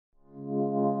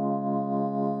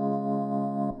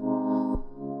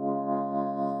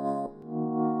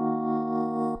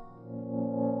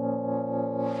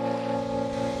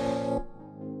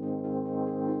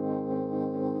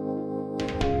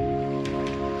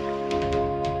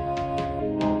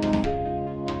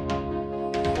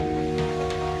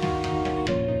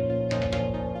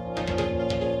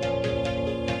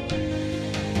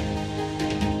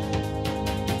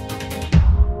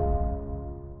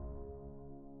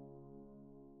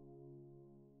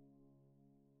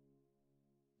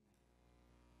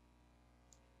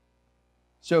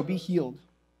So be healed.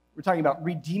 We're talking about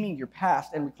redeeming your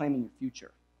past and reclaiming your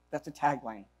future. That's a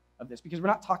tagline of this, because we're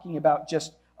not talking about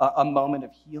just a moment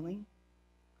of healing.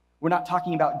 We're not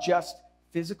talking about just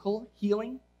physical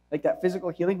healing, like that physical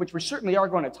healing, which we certainly are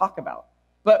going to talk about.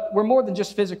 But we're more than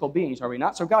just physical beings, are we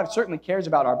not? So God certainly cares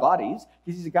about our bodies,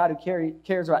 because he's a God who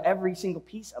cares about every single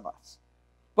piece of us.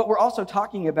 But we're also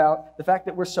talking about the fact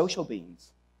that we're social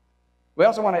beings. We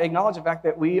also want to acknowledge the fact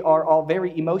that we are all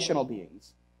very emotional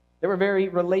beings, that we're very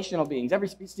relational beings. Every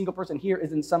single person here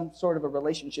is in some sort of a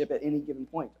relationship at any given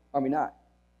point, are we not?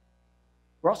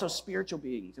 We're also spiritual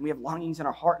beings, and we have longings in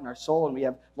our heart and our soul, and we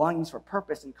have longings for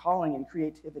purpose and calling and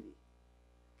creativity.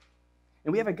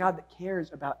 And we have a God that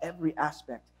cares about every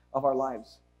aspect of our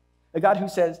lives. A God who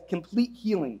says complete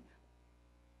healing,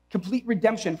 complete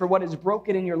redemption for what is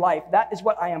broken in your life. That is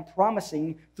what I am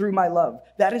promising through my love.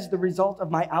 That is the result of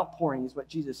my outpouring, is what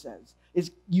Jesus says, is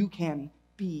you can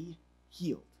be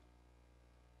healed.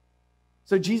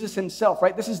 So Jesus himself,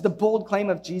 right? This is the bold claim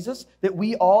of Jesus, that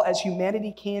we all as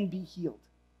humanity can be healed.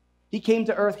 He came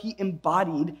to earth, he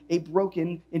embodied a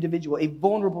broken individual, a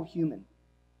vulnerable human.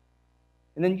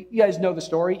 And then you guys know the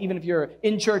story, even if you're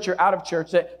in church or out of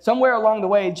church, that somewhere along the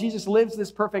way, Jesus lives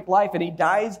this perfect life and he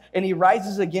dies and he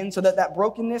rises again so that that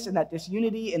brokenness and that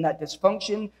disunity and that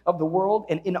dysfunction of the world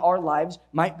and in our lives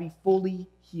might be fully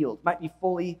healed, might be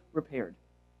fully repaired.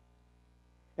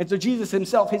 And so Jesus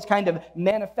himself, his kind of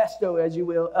manifesto, as you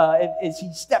will, as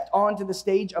he stepped onto the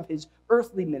stage of his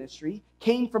earthly ministry,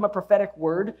 came from a prophetic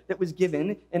word that was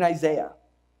given in Isaiah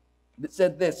that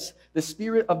said this: "The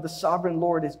Spirit of the sovereign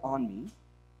Lord is on me,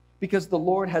 because the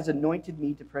Lord has anointed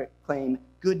me to proclaim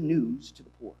good news to the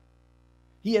poor.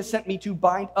 He has sent me to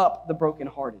bind up the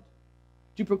brokenhearted,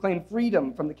 to proclaim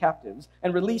freedom from the captives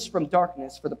and release from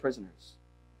darkness for the prisoners,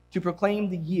 to proclaim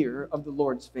the year of the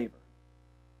Lord's favor."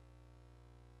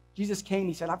 Jesus came,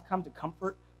 he said, "I've come to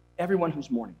comfort everyone who's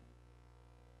mourning.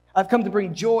 I've come to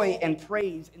bring joy and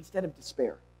praise instead of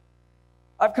despair.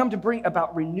 I've come to bring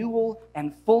about renewal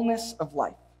and fullness of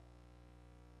life."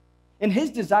 And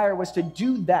his desire was to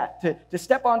do that, to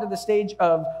step onto the stage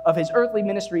of his earthly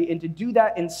ministry and to do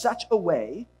that in such a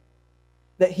way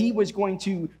that he was going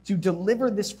to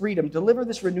deliver this freedom, deliver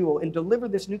this renewal, and deliver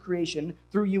this new creation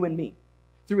through you and me,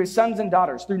 through his sons and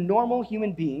daughters, through normal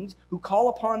human beings who call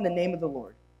upon the name of the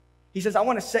Lord. He says, "I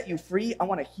want to set you free. I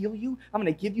want to heal you. I'm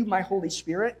going to give you my Holy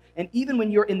Spirit." And even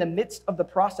when you're in the midst of the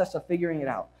process of figuring it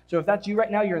out. So if that's you right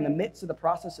now, you're in the midst of the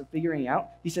process of figuring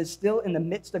out. He says, still in the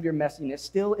midst of your messiness,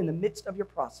 still in the midst of your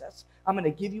process, I'm going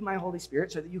to give you my Holy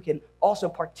Spirit so that you can also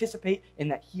participate in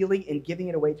that healing and giving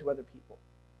it away to other people.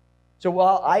 So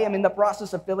while I am in the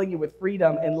process of filling you with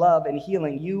freedom and love and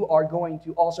healing, you are going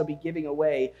to also be giving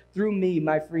away through me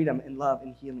my freedom and love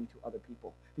and healing to other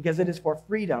people. Because it is for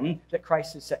freedom that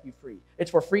Christ has set you free.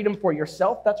 It's for freedom for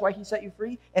yourself, that's why he set you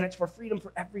free. And it's for freedom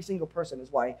for every single person,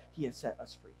 is why he has set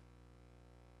us free.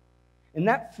 And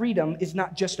that freedom is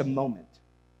not just a moment.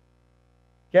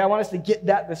 Okay, I want us to get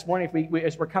that this morning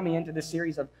as we're coming into this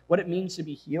series of what it means to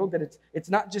be healed, that it's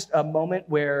not just a moment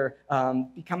where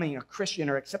becoming a Christian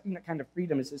or accepting that kind of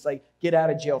freedom is just like get out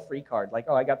of jail free card. Like,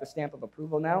 oh, I got the stamp of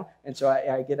approval now, and so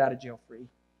I get out of jail free.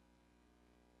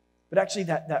 But actually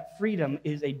that freedom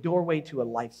is a doorway to a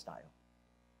lifestyle.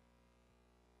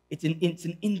 It's an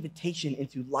invitation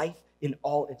into life in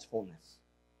all its fullness.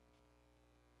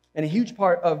 And a huge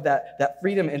part of that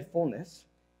freedom and fullness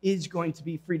is going to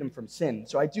be freedom from sin.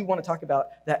 So I do want to talk about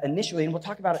that initially, and we'll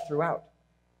talk about it throughout.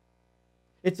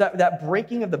 It's that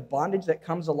breaking of the bondage that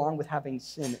comes along with having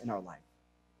sin in our life.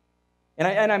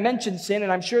 And I mentioned sin,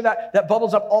 and I'm sure that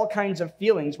bubbles up all kinds of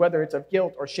feelings, whether it's of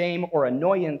guilt or shame or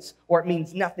annoyance, or it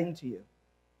means nothing to you.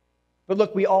 But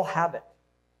look, we all have it.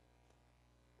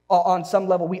 On some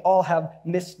level, we all have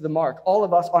missed the mark. All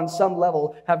of us, on some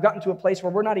level, have gotten to a place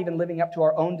where we're not even living up to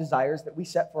our own desires that we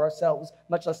set for ourselves,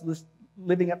 much less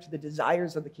living up to the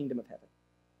desires of the kingdom of heaven.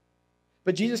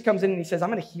 But Jesus comes in and he says, "I'm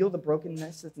going to heal the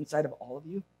brokenness that's inside of all of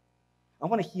you. I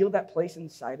want to heal that place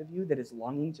inside of you that is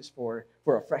longing just for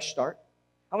a fresh start.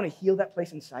 I want to heal that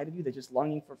place inside of you that's just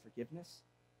longing for forgiveness,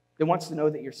 that wants to know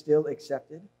that you're still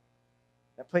accepted.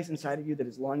 That place inside of you that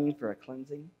is longing for a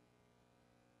cleansing."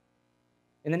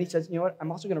 And then he says, "You know what?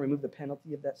 I'm also going to remove the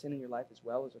penalty of that sin in your life as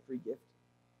well as a free gift."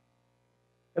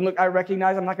 And look, I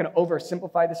recognize I'm not going to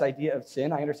oversimplify this idea of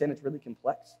sin. I understand it's really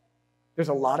complex. There's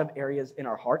a lot of areas in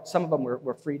our heart. Some of them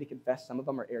we're free to confess. Some of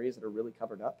them are areas that are really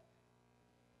covered up,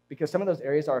 because some of those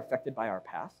areas are affected by our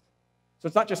past. So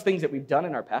it's not just things that we've done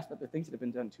in our past, but they're things that have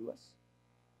been done to us.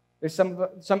 There's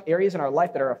some areas in our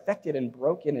life that are affected and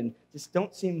broken and just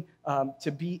don't seem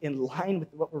to be in line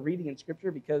with what we're reading in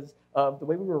Scripture because of the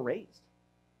way we were raised.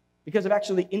 because of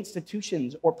actually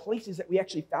institutions or places that we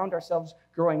actually found ourselves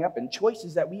growing up in,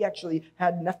 choices that we actually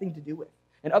had nothing to do with.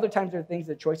 And other times there are things,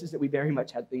 that choices that we very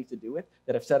much had things to do with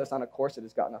that have set us on a course that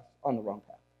has gotten us on the wrong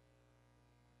path.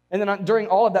 And then during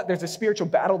all of that, there's a spiritual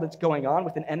battle that's going on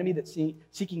with an enemy that's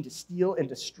seeking to steal and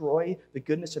destroy the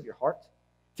goodness of your heart,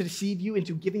 to deceive you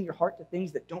into giving your heart to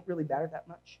things that don't really matter that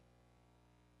much.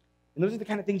 And those are the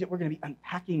kind of things that we're going to be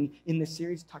unpacking in this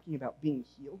series, talking about being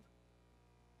healed.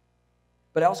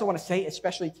 But I also want to say,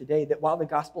 especially today, that while the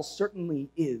gospel certainly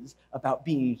is about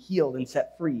being healed and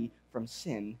set free from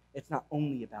sin, it's not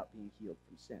only about being healed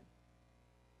from sin.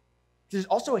 There's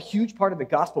also a huge part of the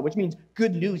gospel, which means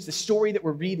good news, the story that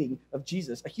we're reading of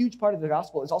Jesus. A huge part of the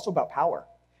gospel is also about power.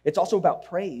 It's also about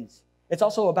praise. It's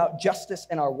also about justice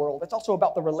in our world. It's also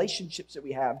about the relationships that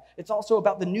we have. It's also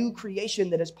about the new creation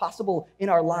that is possible in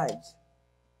our lives.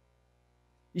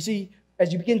 You see,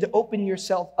 as you begin to open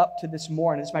yourself up to this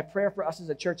more, and it's my prayer for us as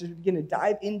a church, as we begin to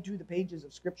dive into the pages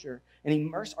of Scripture and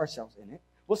immerse ourselves in it,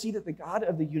 we'll see that the God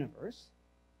of the universe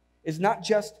is not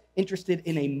just interested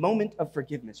in a moment of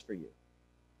forgiveness for you,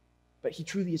 but he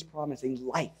truly is promising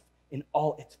life in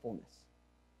all its fullness.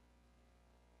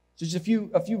 So just a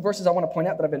few verses I want to point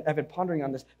out that I've been pondering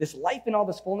on this life in all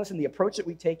this fullness and the approach that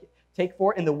we take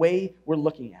for it and the way we're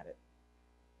looking at it.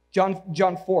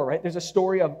 John 4, right? There's a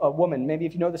story of a woman. Maybe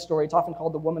if you know the story, it's often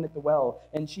called the woman at the well.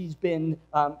 And she's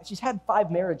had 5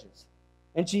 marriages.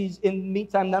 And in the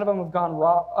meantime, none of them have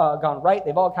gone right.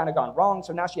 They've all kind of gone wrong.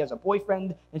 So now she has a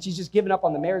boyfriend, and she's just given up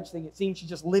on the marriage thing. It seems she's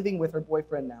just living with her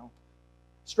boyfriend now,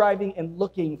 striving and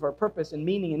looking for a purpose and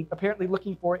meaning, and apparently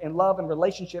looking for it in love and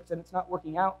relationships, and it's not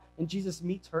working out. And Jesus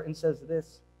meets her and says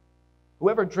this: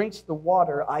 "Whoever drinks the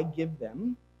water I give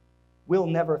them will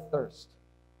never thirst.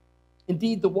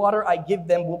 Indeed, the water I give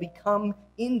them will become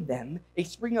in them a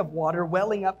spring of water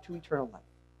welling up to eternal life."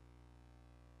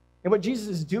 And what Jesus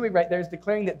is doing right there is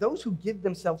declaring that those who give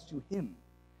themselves to him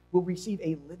will receive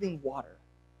a living water,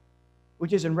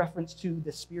 which is in reference to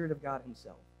the Spirit of God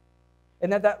himself.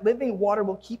 And that living water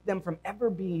will keep them from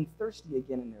ever being thirsty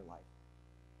again in their life.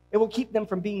 It will keep them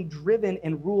from being driven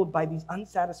and ruled by these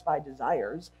unsatisfied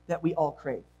desires that we all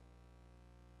crave.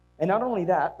 And not only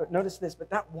that, but notice this,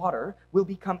 but that water will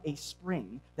become a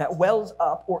spring that wells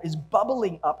up or is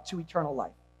bubbling up to eternal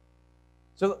life.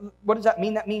 So what does that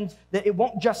mean? That means that it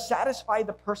won't just satisfy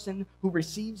the person who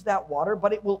receives that water,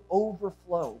 but it will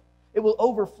overflow. It will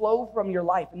overflow from your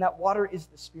life, and that water is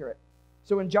the Spirit.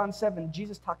 So in John 7,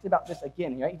 Jesus talks about this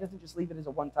again, right? He doesn't just leave it as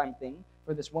a one-time thing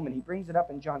for this woman. He brings it up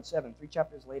in John 7, 3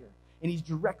 chapters later. And he's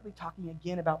directly talking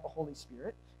again about the Holy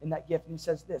Spirit and that gift. And he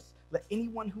says this: "Let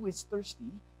anyone who is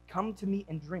thirsty come to me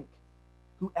and drink.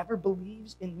 Whoever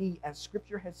believes in me, as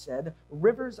Scripture has said,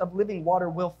 rivers of living water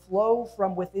will flow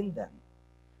from within them."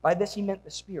 By this he meant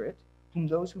the Spirit, whom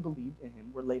those who believed in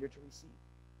him were later to receive.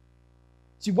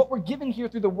 See, what we're given here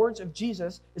through the words of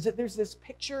Jesus is that there's this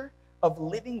picture of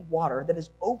living water that is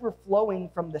overflowing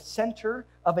from the center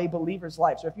of a believer's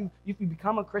life. So if you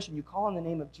become a Christian, you call on the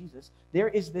name of Jesus, there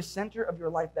is this center of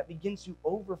your life that begins to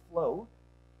overflow,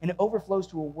 and it overflows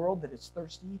to a world that is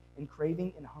thirsty and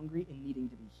craving and hungry and needing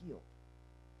to be healed.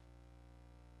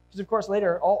 Because, of course,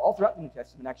 later, all throughout the New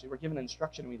Testament, actually, we're given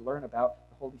instruction and we learn about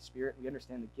the Holy Spirit. We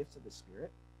understand the gifts of the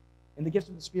Spirit. And the gifts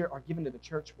of the Spirit are given to the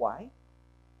church. Why?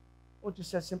 Well, it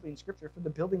just says simply in Scripture, for the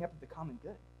building up of the common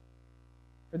good,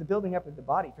 for the building up of the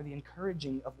body, for the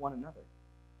encouraging of one another.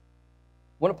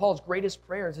 One of Paul's greatest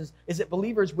prayers is that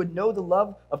believers would know the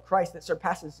love of Christ that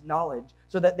surpasses knowledge,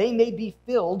 so that they may be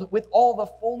filled with all the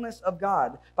fullness of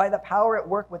God by the power at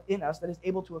work within us that is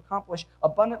able to accomplish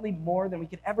abundantly more than we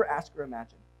could ever ask or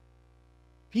imagine.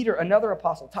 Peter, another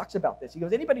apostle, talks about this. He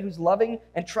goes, anybody who's loving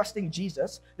and trusting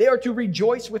Jesus, they are to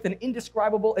rejoice with an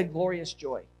indescribable and glorious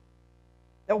joy.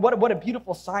 Now, what a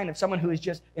beautiful sign of someone who is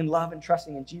just in love and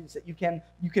trusting in Jesus, that you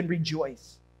can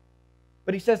rejoice.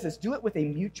 But he says this: do it with a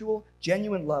mutual,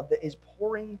 genuine love that is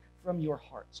pouring from your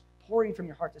hearts. Pouring from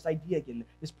your hearts. This idea, again,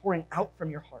 is pouring out from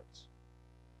your hearts.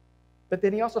 But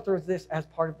then he also throws this as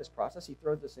part of this process. He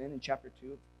throws this in chapter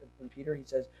 2 in Peter. He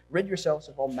says, rid yourselves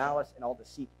of all malice and all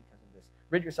deceit because of this.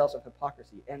 Rid yourselves of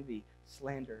hypocrisy, envy,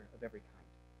 slander of every kind.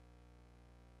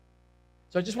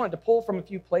 So I just wanted to pull from a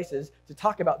few places to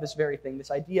talk about this very thing,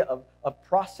 this idea of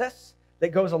process that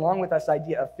goes along with this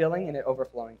idea of filling and it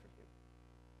overflowing for you.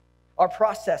 Our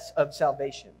process of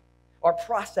salvation, our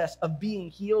process of being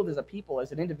healed as a people,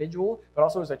 as an individual, but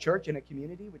also as a church and a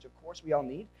community, which of course we all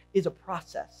need, is a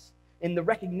process. And the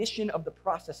recognition of the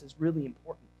process is really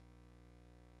important.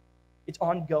 It's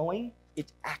ongoing,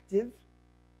 it's active,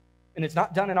 and it's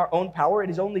not done in our own power. It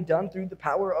is only done through the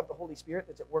power of the Holy Spirit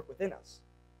that's at work within us.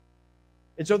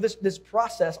 And so this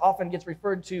process often gets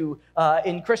referred to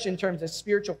in Christian terms as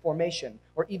spiritual formation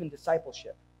or even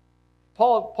discipleship.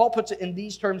 Paul puts it in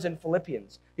these terms in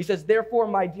Philippians. He says, "Therefore,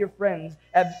 my dear friends,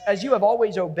 as you have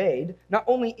always obeyed, not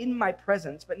only in my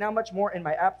presence, but now much more in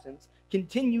my absence,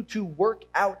 continue to work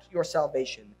out your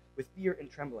salvation with fear and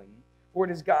trembling. For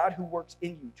it is God who works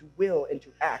in you to will and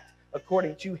to act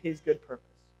according to his good purpose."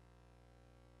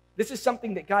 This is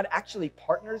something that God actually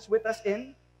partners with us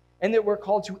in, and that we're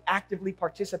called to actively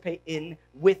participate in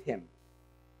with him.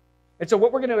 And so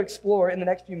what we're going to explore in the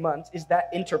next few months is that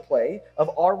interplay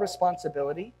of our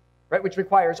responsibility, right, which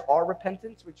requires our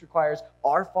repentance, which requires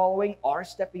our following, our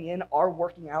stepping in, our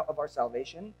working out of our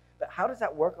salvation. But how does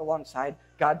that work alongside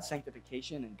God's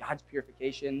sanctification and God's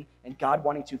purification and God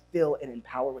wanting to fill and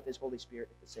empower with his Holy Spirit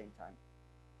at the same time?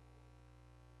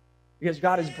 Because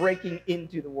God is breaking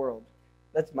into the world.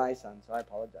 That's my son, so I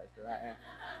apologize for that.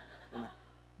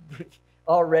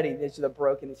 Already, there's the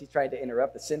brokenness. He's trying to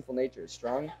interrupt. The sinful nature is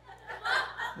strong.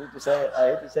 I hate to say it. I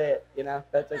hate to say it.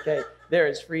 That's okay. There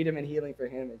is freedom and healing for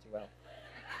him as well.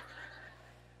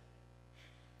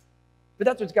 But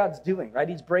that's what God's doing, right?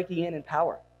 He's breaking in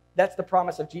power. That's the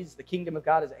promise of Jesus. The kingdom of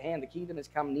God is at hand. The kingdom has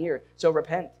come near. So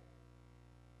repent.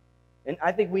 And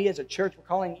I think we as a church, we're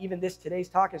calling even today's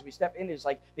talk as we step in is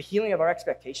like the healing of our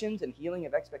expectations and healing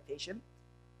of expectation.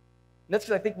 And that's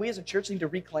because I think we as a church need to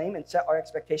reclaim and set our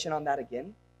expectation on that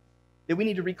again. That we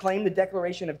need to reclaim the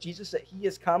declaration of Jesus that he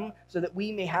has come so that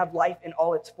we may have life in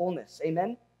all its fullness.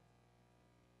 Amen?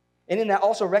 And in that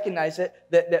also recognize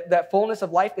that fullness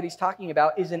of life that he's talking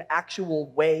about is an actual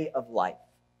way of life.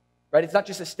 Right? It's not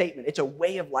just a statement. It's a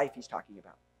way of life he's talking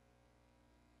about.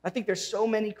 I think there's so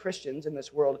many Christians in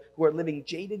this world who are living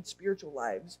jaded spiritual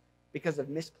lives because of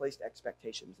misplaced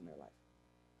expectations in their life.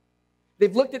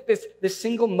 They've looked at this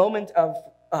single moment of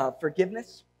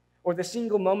forgiveness or the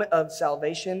single moment of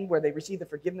salvation where they receive the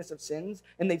forgiveness of sins,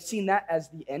 and they've seen that as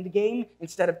the end game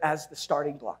instead of as the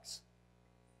starting blocks.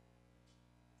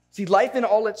 See, life in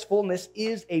all its fullness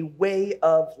is a way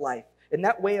of life, and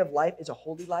that way of life is a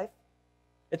holy life.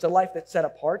 It's a life that's set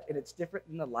apart, and it's different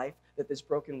than the life that this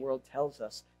broken world tells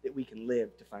us that we can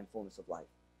live to find fullness of life.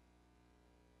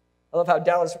 I love how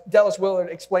Dallas Willard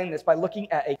explained this by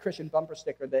looking at a Christian bumper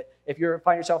sticker that if you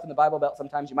find yourself in the Bible Belt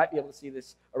sometimes, you might be able to see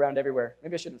this around everywhere.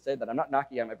 Maybe I shouldn't have said that. I'm not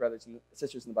knocking on my brothers and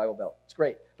sisters in the Bible Belt. It's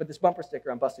great. But this bumper sticker,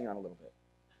 I'm busting on a little bit.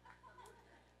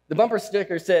 The bumper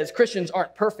sticker says, "Christians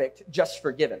aren't perfect, just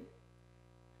forgiven."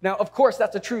 Now, of course,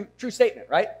 that's a true statement,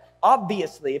 right?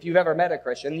 Obviously, if you've ever met a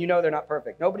Christian, you know they're not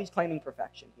perfect. Nobody's claiming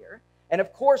perfection here. And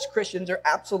of course, Christians are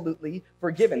absolutely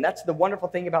forgiven. That's the wonderful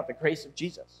thing about the grace of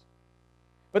Jesus.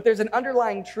 But there's an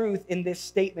underlying truth in this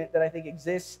statement that I think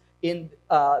exists in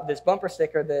this bumper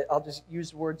sticker that I'll just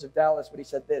use the words of Dallas, but he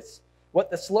said this: "What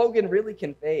the slogan really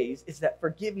conveys is that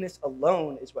forgiveness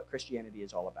alone is what Christianity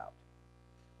is all about.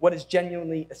 What is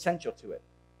genuinely essential to it.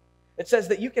 It says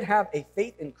that you can have a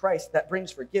faith in Christ that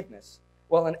brings forgiveness,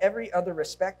 while in every other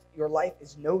respect, your life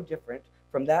is no different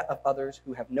from that of others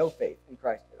who have no faith in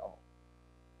Christ at all."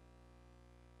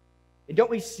 And don't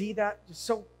we see that just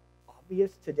so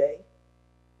obvious today?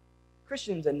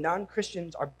 Christians and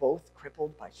non-Christians are both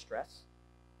crippled by stress,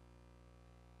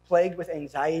 plagued with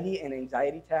anxiety and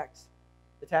anxiety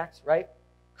attacks, right?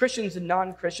 Christians and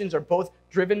non-Christians are both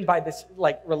driven by this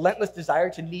relentless desire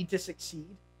to need to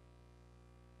succeed.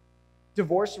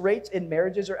 Divorce rates in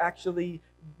marriages are actually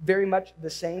very much the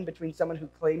same between someone who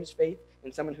claims faith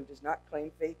and someone who does not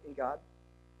claim faith in God.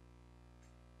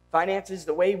 Finances,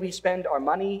 the way we spend our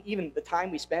money, even the time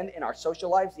we spend in our social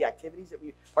lives, the activities that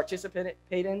we participate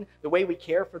in, the way we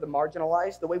care for the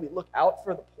marginalized, the way we look out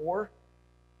for the poor,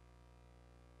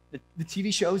 the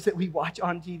TV shows that we watch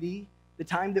on TV, the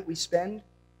time that we spend,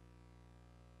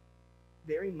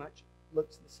 very much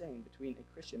looks the same between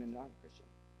a Christian and non-Christian.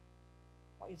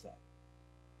 Why is that?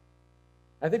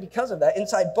 I think because of that,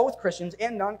 inside both Christians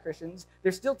and non-Christians,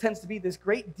 there still tends to be this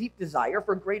great deep desire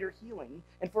for greater healing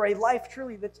and for a life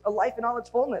truly that's a life in all its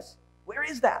fullness. Where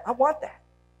is that? I want that.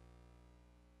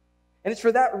 And it's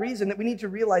for that reason that we need to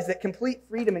realize that complete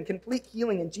freedom and complete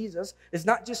healing in Jesus is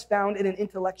not just found in an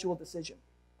intellectual decision.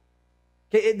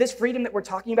 Okay, this freedom that we're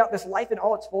talking about, this life in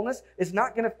all its fullness, is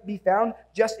not going to be found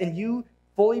just in you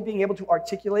fully being able to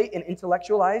articulate and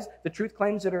intellectualize the truth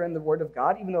claims that are in the Word of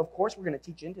God, even though, of course, we're going to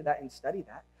teach into that and study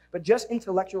that. But just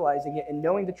intellectualizing it and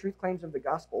knowing the truth claims of the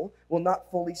gospel will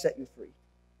not fully set you free.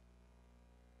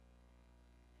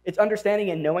 It's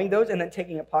understanding and knowing those and then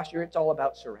taking a posture. It's all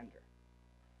about surrender.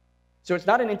 So it's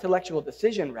not an intellectual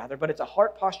decision, rather, but it's a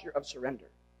heart posture of surrender.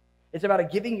 It's about a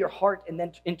giving your heart and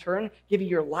then, in turn, giving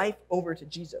your life over to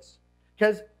Jesus.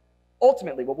 Because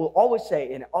ultimately, what we'll always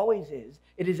say, and it always is,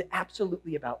 it is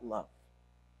absolutely about love.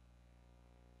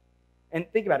 And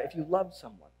think about it. If you love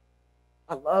someone,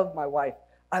 I love my wife,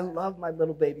 I love my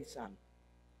little baby son.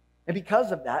 And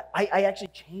because of that, I actually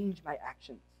change my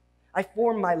actions. I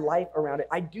form my life around it.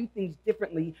 I do things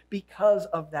differently because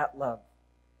of that love.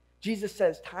 Jesus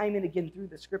says time and again through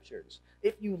the scriptures,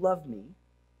 if you love me,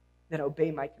 then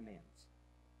obey my commands.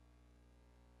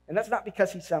 And that's not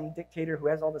because he's some dictator who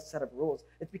has all this set of rules.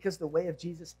 It's because the way of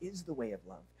Jesus is the way of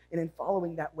love. And in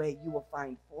following that way, you will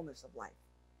find fullness of life.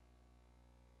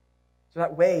 So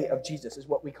that way of Jesus is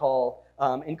what we call,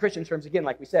 in Christian terms, again,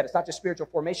 like we said, it's not just spiritual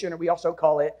formation, or we also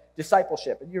call it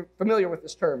discipleship. And you're familiar with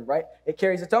this term, right? It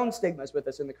carries its own stigmas with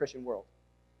us in the Christian world.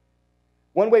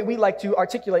 One way we like to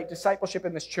articulate discipleship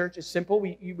in this church is simple.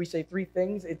 We say three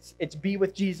things. It's be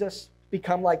with Jesus,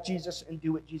 become like Jesus, and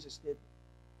do what Jesus did.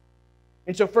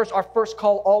 And so our first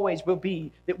call always will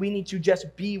be that we need to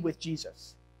just be with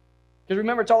Jesus. Because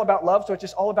remember, it's all about love, so it's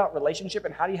just all about relationship.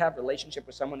 And how do you have relationship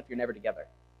with someone if you're never together?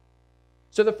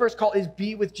 So the first call is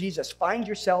be with Jesus. Find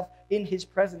yourself in his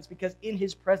presence, because in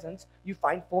his presence, you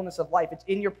find fullness of life. It's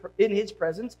in his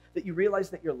presence that you realize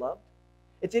that you're loved.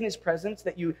 It's in his presence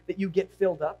that you get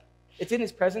filled up. It's in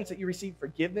his presence that you receive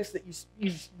forgiveness, that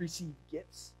you receive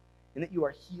gifts, and that you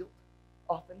are healed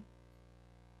often.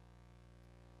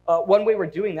 One way we're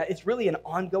doing that, it's really an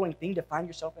ongoing thing to find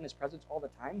yourself in his presence all the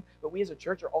time. But we as a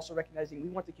church are also recognizing we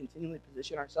want to continually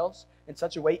position ourselves in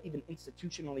such a way, even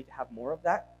institutionally, to have more of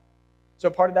that. So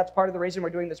that's part of the reason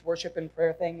we're doing this worship and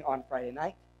prayer thing on Friday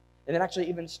night. And then actually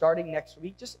even starting next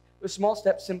week, just with small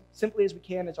steps, simply as we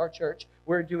can as our church,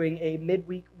 we're doing a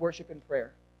midweek worship and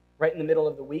prayer right in the middle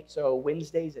of the week. So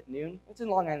Wednesdays at noon. It's in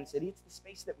Long Island City. It's the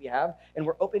space that we have. And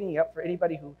we're opening up for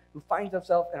anybody who finds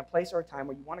themselves in a place or a time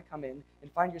where you want to come in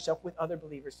and find yourself with other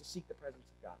believers to seek the presence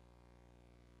of God.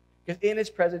 Because in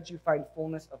his presence, you find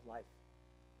fullness of life.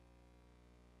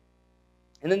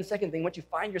 And then the second thing, once you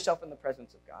find yourself in the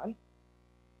presence of God,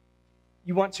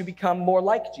 you want to become more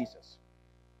like Jesus.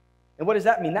 And what does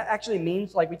that mean? That actually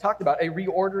means, like we talked about, a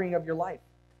reordering of your life.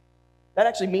 That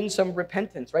actually means some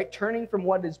repentance, right? Turning from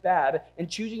what is bad and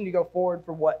choosing to go forward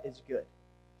for what is good.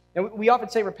 Now, we often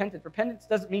say repentance. Repentance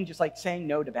doesn't mean just like saying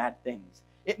no to bad things.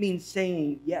 It means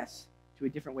saying yes to a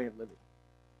different way of living.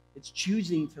 It's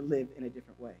choosing to live in a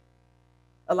different way.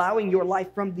 Allowing your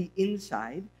life from the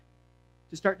inside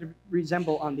to start to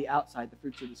resemble on the outside the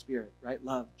fruits of the Spirit, right?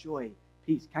 Love, joy,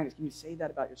 peace, kindness. Can you say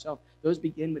that about yourself? Those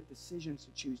begin with decisions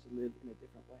to choose to live in a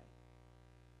different way.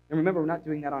 And remember, we're not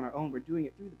doing that on our own. We're doing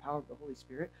it through the power of the Holy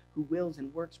Spirit, who wills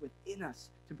and works within us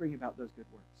to bring about those good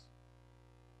works.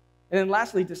 And then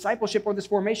lastly, discipleship, or this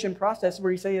formation process,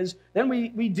 where you say is, then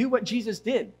we do what Jesus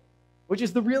did, which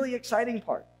is the really exciting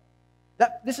part.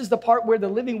 This is the part where the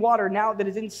living water now that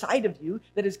is inside of you,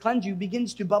 that has cleansed you,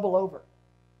 begins to bubble over.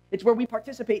 It's where we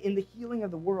participate in the healing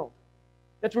of the world.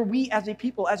 That's where we as a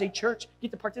people, as a church,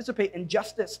 get to participate in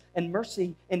justice and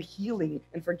mercy and healing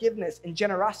and forgiveness and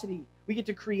generosity. We get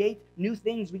to create new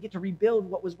things. We get to rebuild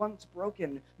what was once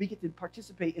broken. We get to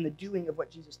participate in the doing of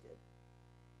what Jesus did.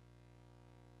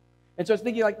 And so I was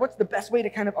thinking, like, what's the best way to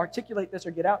kind of articulate this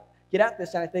or get at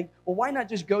this? And I think, well, why not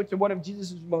just go to one of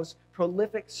Jesus' most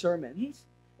prolific sermons?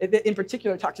 It in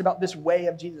particular talks about this way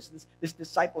of Jesus, this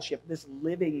discipleship, this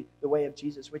living the way of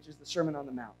Jesus, which is the Sermon on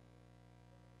the Mount.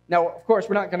 Now, of course,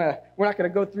 we're not gonna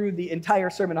go through the entire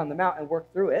Sermon on the Mount and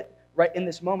work through it right in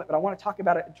this moment, but I want to talk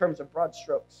about it in terms of broad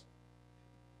strokes.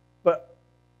 But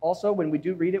also, when we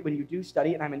do read it, when you do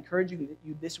study it, and I'm encouraging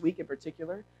you this week in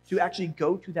particular to actually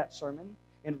go to that sermon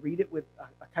and read it with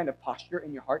a kind of posture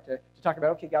in your heart to talk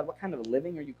about, okay, God, what kind of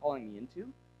living are you calling me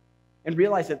into? And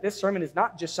realize that this sermon is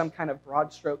not just some kind of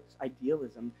broad strokes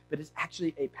idealism, but it's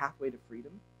actually a pathway to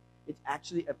freedom. It's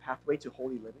actually a pathway to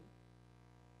holy living.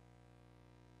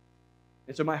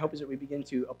 And so my hope is that we begin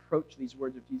to approach these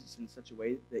words of Jesus in such a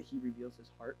way that he reveals his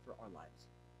heart for our lives.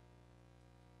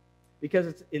 Because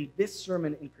it's in this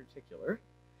sermon in particular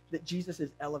that Jesus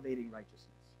is elevating righteousness.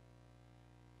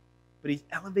 But he's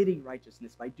elevating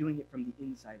righteousness by doing it from the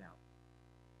inside out.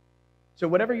 So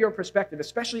whatever your perspective,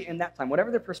 especially in that time,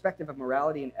 whatever the perspective of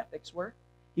morality and ethics were,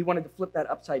 he wanted to flip that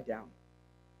upside down.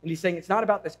 And he's saying it's not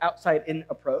about this outside-in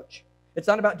approach. It's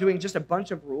not about doing just a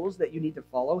bunch of rules that you need to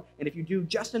follow. And if you do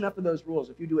just enough of those rules,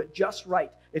 if you do it just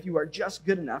right, if you are just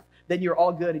good enough, then you're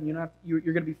all good and you're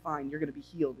going to be fine. You're going to be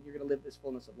healed and you're going to live this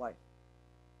fullness of life.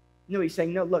 No, he's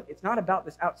saying, no, look, it's not about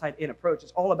this outside-in approach.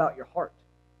 It's all about your heart.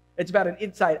 It's about an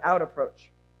inside-out approach,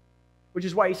 which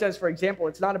is why he says, for example,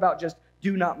 it's not about just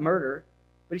do not murder,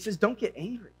 but he says don't get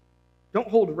angry. Don't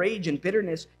hold rage and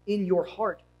bitterness in your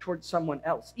heart towards someone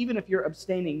else, even if you're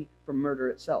abstaining from murder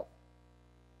itself.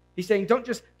 He's saying don't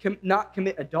just not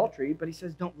commit adultery, but he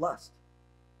says don't lust.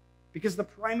 Because the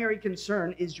primary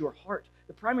concern is your heart.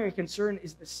 The primary concern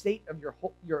is the state of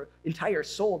your entire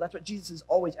soul. That's what Jesus is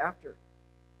always after.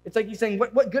 It's like he's saying,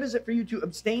 what good is it for you to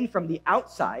abstain from the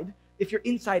outside if your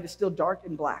inside is still dark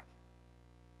and black?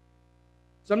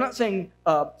 So I'm not saying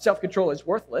self-control is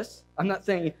worthless. I'm not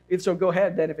saying, so go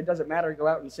ahead, then if it doesn't matter, go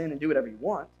out and sin and do whatever you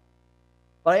want.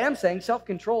 But I am saying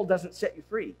self-control doesn't set you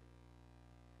free.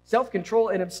 Self-control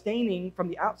and abstaining from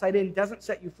the outside in doesn't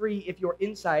set you free if your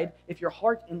inside, if your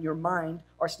heart and your mind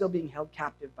are still being held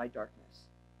captive by darkness.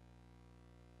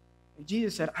 And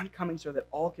Jesus said, I'm coming so that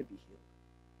all could be healed,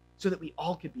 so that we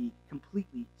all could be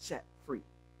completely set free.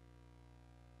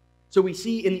 So we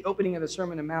see in the opening of the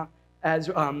Sermon on the Mount as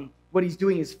what he's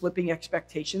doing is flipping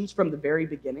expectations from the very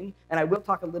beginning. And I will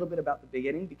talk a little bit about the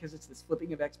beginning because it's this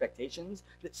flipping of expectations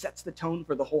that sets the tone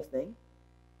for the whole thing.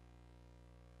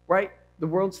 Right? The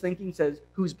world's thinking says,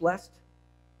 who's blessed?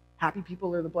 Happy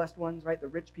people are the blessed ones, right? The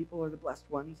rich people are the blessed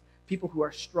ones. People who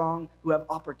are strong, who have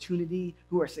opportunity,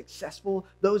 who are successful,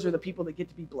 those are the people that get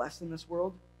to be blessed in this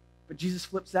world. But Jesus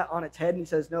flips that on its head and he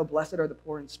says, no, blessed are the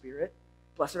poor in spirit.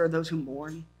 Blessed are those who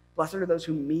mourn. Blessed are those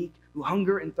who meek, who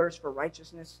hunger and thirst for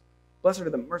righteousness. Blessed are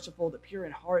the merciful, the pure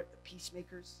in heart, the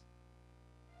peacemakers.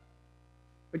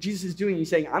 What Jesus is doing, he's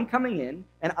saying, I'm coming in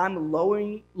and I'm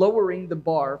lowering the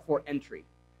bar for entry.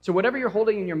 So whatever you're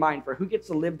holding in your mind for who gets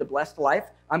to live the blessed life,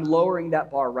 I'm lowering that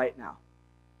bar right now.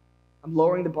 I'm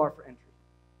lowering the bar for entry.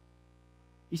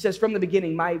 He says, from the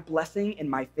beginning, my blessing and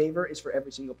my favor is for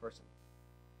every single person.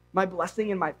 My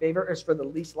blessing and my favor is for the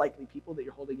least likely people that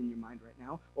you're holding in your mind right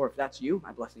now. Or if that's you,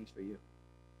 my blessing's for you.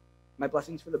 My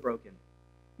blessing's for the broken.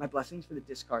 My blessing's for the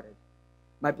discarded.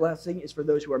 My blessing is for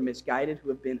those who are misguided, who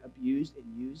have been abused and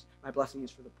used. My blessing is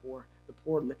for the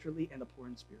poor literally and the poor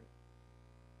in spirit.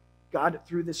 God,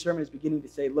 through this sermon, is beginning to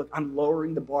say, look, I'm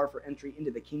lowering the bar for entry into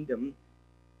the kingdom.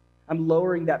 I'm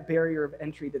lowering that barrier of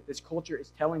entry that this culture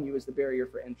is telling you is the barrier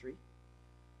for entry.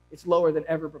 It's lower than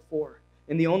ever before.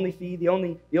 And the only thing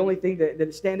that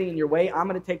is standing in your way, I'm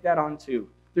going to take that on too.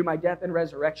 Through my death and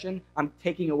resurrection, I'm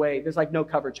taking away, there's like no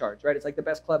cover charge, right? It's like the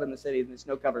best club in the city and there's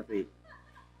no cover fee.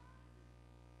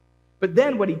 But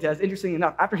then what he does, interestingly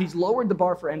enough, after he's lowered the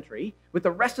bar for entry, with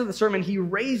the rest of the sermon, he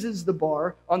raises the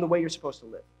bar on the way you're supposed to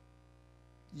live.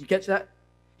 Did you catch that?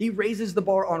 He raises the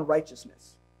bar on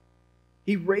righteousness.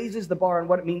 He raises the bar on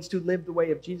what it means to live the way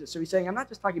of Jesus. So he's saying, I'm not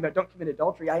just talking about don't commit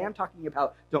adultery. I am talking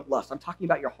about don't lust. I'm talking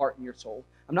about your heart and your soul.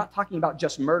 I'm not talking about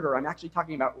just murder. I'm actually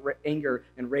talking about anger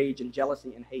and rage and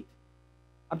jealousy and hate.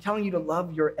 I'm telling you to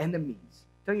love your enemies.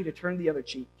 I'm telling you to turn the other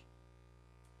cheek.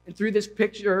 And through this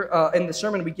picture in the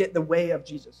sermon, we get the way of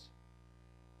Jesus.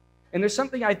 And there's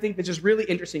something I think that's just really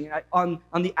interesting on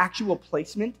the actual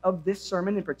placement of this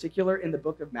sermon in particular in the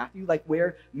book of Matthew, like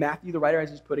where Matthew, the writer, as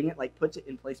he's putting it, like puts it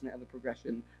in placement of the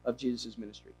progression of Jesus'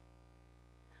 ministry.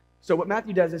 So what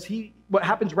Matthew does is what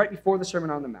happens right before the Sermon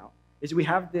on the Mount is we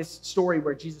have this story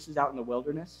where Jesus is out in the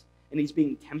wilderness and he's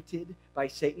being tempted by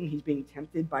Satan. He's being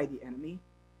tempted by the enemy.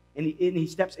 And he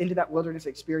steps into that wilderness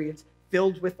experience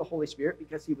filled with the Holy Spirit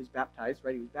because he was baptized,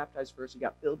 right? He was baptized first. He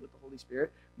got filled with the Holy Spirit.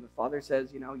 And the Father says,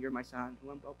 you're my son,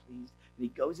 who I'm well pleased. And he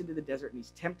goes into the desert and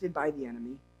he's tempted by the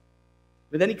enemy.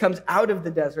 But then he comes out of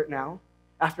the desert now,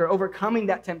 after overcoming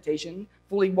that temptation,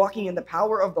 fully walking in the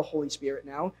power of the Holy Spirit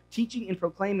now, teaching and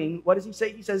proclaiming. What does he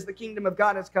say? He says, the kingdom of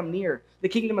God has come near. The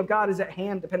kingdom of God is at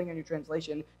hand, depending on your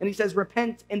translation. And he says,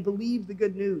 repent and believe the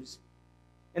good news.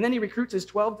 And then he recruits his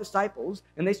 12 disciples,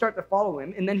 and they start to follow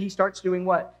him. And then he starts doing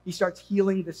what? He starts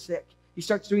healing the sick. He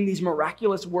starts doing these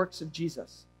miraculous works of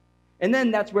Jesus. And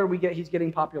then that's where he's getting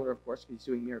popular, of course, because he's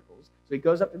doing miracles. So he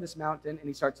goes up to this mountain, and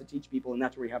he starts to teach people, and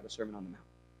that's where you have the Sermon on the Mount.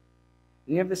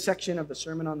 And you have this section of the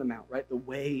Sermon on the Mount, right? The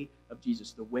way of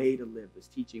Jesus, the way to live, this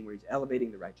teaching where he's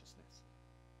elevating the righteousness.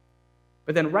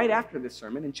 But then right after this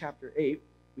sermon, in chapter 8,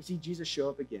 we see Jesus show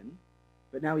up again,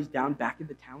 but now he's down back in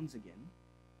the towns again,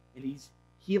 and he's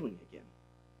healing again.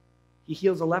 He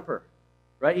heals a leper,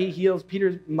 right? He heals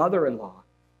Peter's mother-in-law.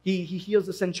 He heals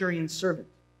the centurion's servant.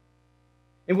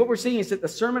 And what we're seeing is that the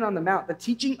Sermon on the Mount, the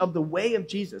teaching of the way of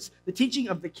Jesus, the teaching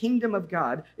of the kingdom of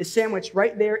God, is sandwiched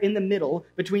right there in the middle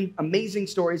between amazing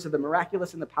stories of the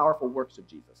miraculous and the powerful works of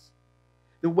Jesus.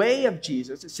 The way of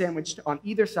Jesus is sandwiched on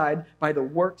either side by the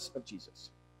works of Jesus.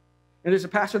 And there's a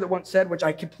pastor that once said, which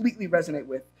I completely resonate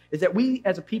with, is that we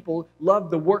as a people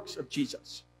love the works of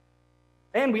Jesus.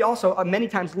 And we also many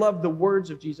times love the words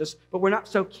of Jesus, but we're not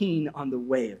so keen on the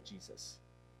way of Jesus.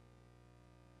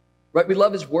 Right? We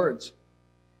love his words.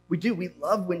 We do. We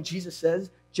love when Jesus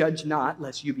says, judge not,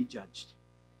 lest you be judged.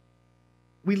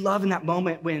 We love in that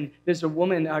moment when there's a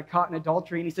woman caught in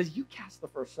adultery and he says, you cast the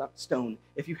first stone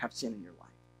if you have sin in your life.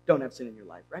 Don't have sin in your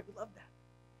life, right? We love that.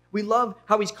 We love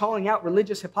how he's calling out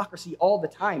religious hypocrisy all the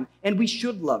time, and we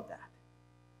should love that.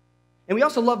 And we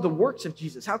also love the works of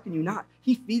Jesus. How can you not?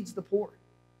 He feeds the poor.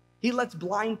 He lets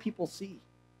blind people see.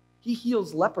 He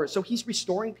heals lepers. So he's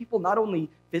restoring people not only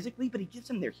physically, but he gives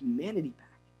them their humanity back.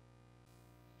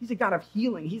 He's a God of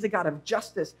healing. He's a God of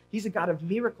justice. He's a God of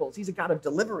miracles. He's a God of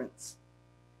deliverance.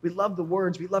 We love the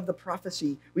words. We love the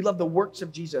prophecy. We love the works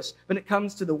of Jesus. When it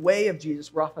comes to the way of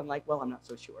Jesus, we're often like, well, I'm not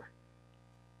so sure.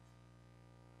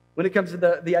 When it comes to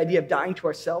the idea of dying to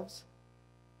ourselves,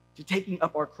 to taking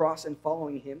up our cross and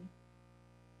following him,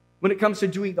 when it comes to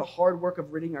doing the hard work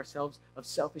of ridding ourselves of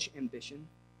selfish ambition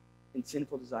and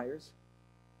sinful desires,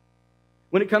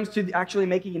 when it comes to actually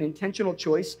making an intentional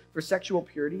choice for sexual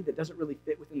purity that doesn't really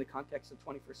fit within the context of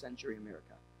 21st century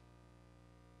America,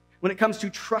 when it comes to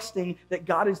trusting that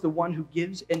God is the one who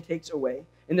gives and takes away,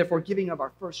 and therefore giving of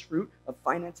our first fruit of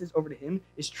finances over to him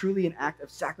is truly an act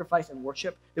of sacrifice and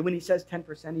worship, that when he says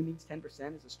 10%, he means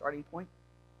 10% as a starting point,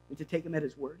 and to take him at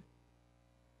his word.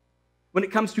 When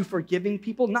it comes to forgiving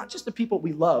people, not just the people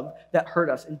we love that hurt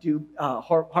us and do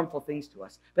harmful things to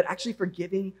us, but actually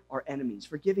forgiving our enemies,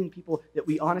 forgiving people that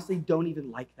we honestly don't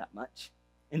even like that much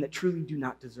and that truly do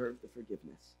not deserve the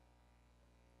forgiveness.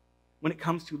 When it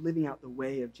comes to living out the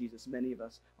way of Jesus, many of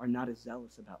us are not as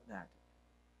zealous about that.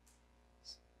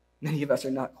 Many of us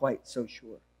are not quite so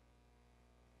sure.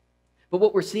 But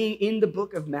what we're seeing in the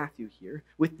book of Matthew here,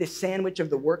 with this sandwich of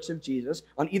the works of Jesus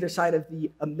on either side of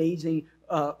the amazing,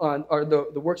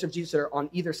 the works of Jesus that are on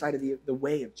either side of the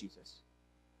way of Jesus,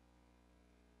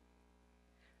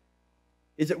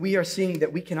 is that we are seeing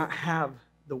that we cannot have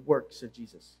the works of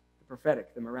Jesus, the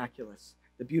prophetic, the miraculous,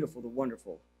 the beautiful, the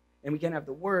wonderful. And we can't have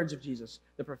the words of Jesus,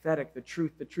 the prophetic, the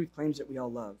truth claims that we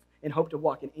all love, and hope to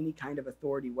walk in any kind of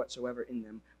authority whatsoever in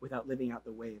them without living out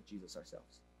the way of Jesus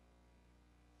ourselves.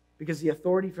 Because the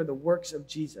authority for the works of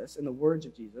Jesus and the words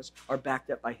of Jesus are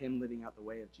backed up by him living out the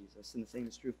way of Jesus. And the same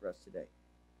is true for us today.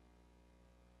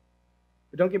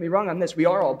 But don't get me wrong on this. We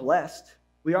are all blessed.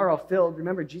 We are all filled.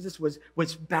 Remember, Jesus was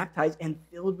baptized and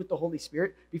filled with the Holy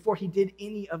Spirit before he did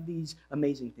any of these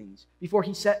amazing things. Before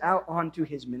he set out onto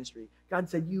his ministry. God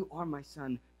said, you are my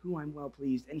son, who I'm well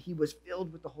pleased. And he was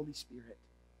filled with the Holy Spirit.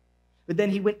 But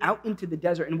then he went out into the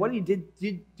desert, and what he did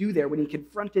do there when he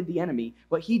confronted the enemy,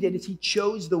 what he did is he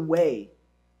chose the way.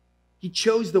 He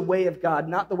chose the way of God,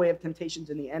 not the way of temptations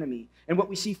and the enemy. And what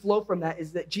we see flow from that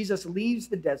is that Jesus leaves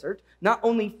the desert, not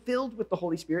only filled with the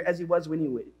Holy Spirit as he was when he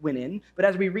went in, but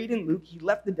as we read in Luke, he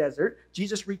left the desert.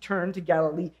 Jesus returned to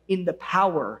Galilee in the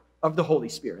power of the Holy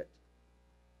Spirit.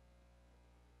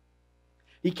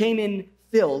 He came in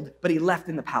filled, but he left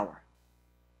in the power.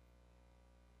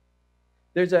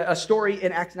 There's a story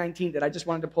in Acts 19 that I just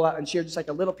wanted to pull out and share just like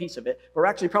a little piece of it. We're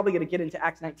actually probably going to get into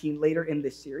Acts 19 later in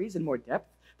this series in more depth.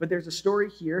 But there's a story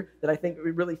here that I think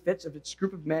really fits of this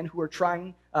group of men who are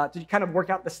trying to kind of work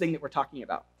out this thing that we're talking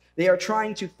about. They are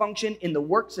trying to function in the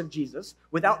works of Jesus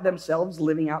without themselves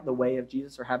living out the way of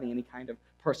Jesus or having any kind of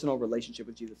personal relationship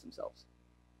with Jesus themselves.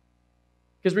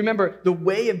 Because remember, the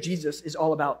way of Jesus is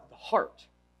all about the heart.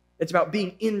 It's about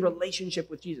being in relationship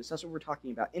with Jesus. That's what we're talking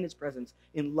about, in his presence,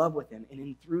 in love with him.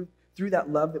 And through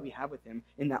that love that we have with him,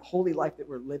 in that holy life that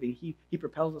we're living, he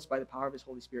propels us by the power of his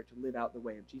Holy Spirit to live out the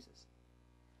way of Jesus.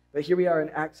 But here we are in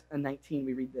Acts 19,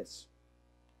 we read this.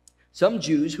 Some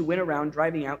Jews who went around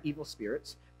driving out evil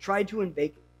spirits tried to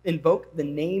invoke the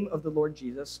name of the Lord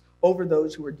Jesus over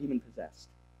those who were demon-possessed.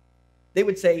 They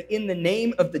would say, in the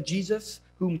name of the Jesus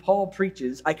whom Paul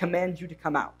preaches, I command you to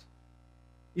come out.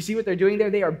 You see what they're doing there?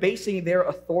 They are basing their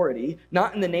authority,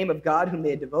 not in the name of God whom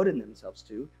they had devoted themselves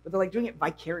to, but they're like doing it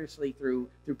vicariously through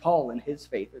Paul and his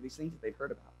faith, or these things that they've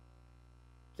heard about.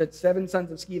 That 7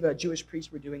 sons of Sceva, a Jewish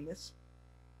priest, were doing this.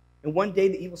 And one day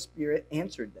the evil spirit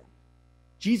answered them.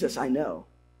 Jesus I know,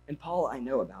 and Paul I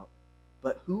know about,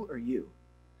 but who are you?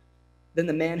 Then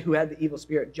the man who had the evil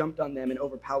spirit jumped on them and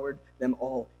overpowered them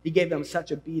all. He gave them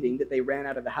such a beating that they ran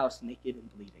out of the house naked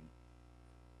and bleeding.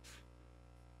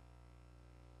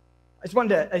 I just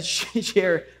wanted to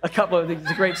share a couple of things.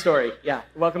 It's a great story. Yeah,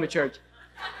 welcome to church.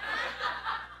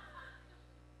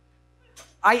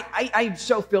 I'm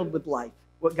so filled with life,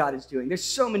 what God is doing. There's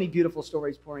so many beautiful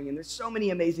stories pouring in. There's so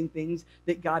many amazing things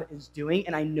that God is doing,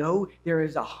 and I know there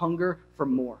is a hunger for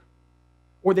more,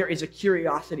 or there is a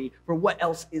curiosity for what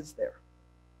else is there.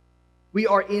 We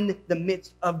are in the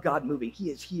midst of God moving. He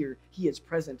is here. He is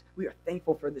present. We are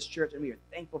thankful for this church, and we are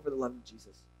thankful for the love of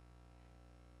Jesus.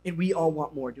 And we all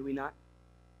want more, do we not?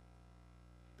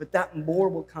 But that more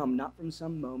will come not from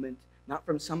some moment, not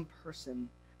from some person,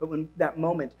 But when that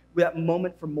moment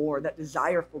for more, that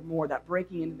desire for more, that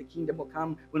breaking into the kingdom will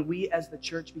come when we as the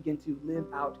church begin to live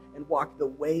out and walk the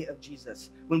way of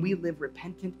Jesus. When we live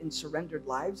repentant and surrendered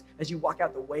lives, as you walk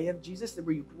out the way of Jesus, then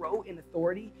where you grow in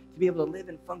authority to be able to live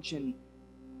and function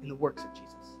in the works of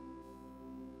Jesus.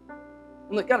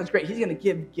 And look, God is great. He's going to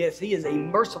give gifts. He is a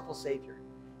merciful Savior.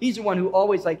 He's the one who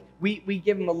always, we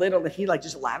give him a little and he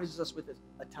just lavishes us with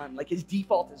a ton. Like his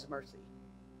default is mercy.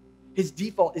 His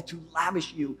default is to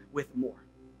lavish you with more.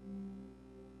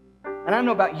 And I don't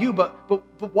know about you,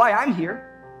 but why I'm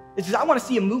here is because I want to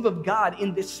see a move of God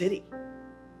in this city.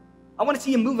 I want to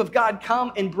see a move of God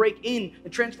come and break in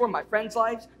and transform my friends'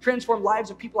 lives, transform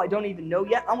lives of people I don't even know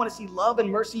yet. I want to see love and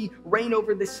mercy reign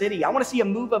over this city. I want to see a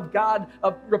move of God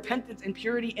of repentance and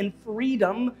purity and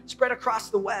freedom spread across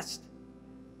the West.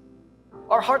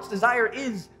 Our heart's desire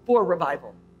is for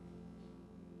revival.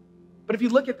 But if you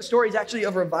look at the stories actually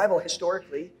of revival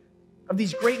historically, of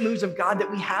these great moves of God that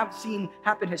we have seen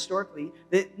happen historically,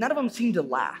 that none of them seem to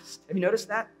last. Have you noticed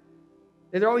that?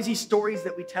 There are always these stories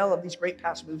that we tell of these great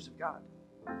past moves of God.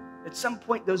 At some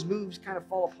point, those moves kind of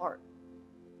fall apart.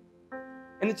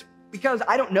 And it's because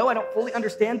I don't fully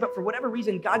understand, but for whatever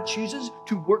reason, God chooses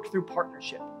to work through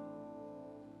partnership.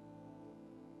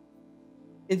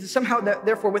 And somehow,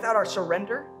 therefore, without our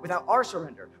surrender,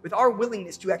 with our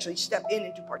willingness to actually step in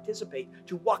and to participate,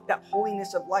 to walk that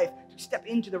holiness of life, to step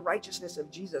into the righteousness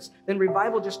of Jesus, then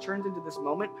revival just turns into this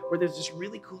moment where there's this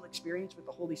really cool experience with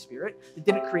the Holy Spirit that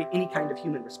didn't create any kind of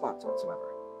human response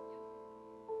whatsoever.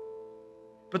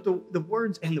 But the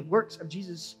words and the works of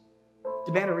Jesus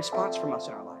demand a response from us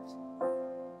in our lives.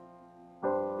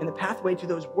 And the pathway to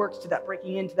those works, to that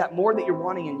breaking into that more that you're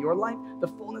wanting in your life, the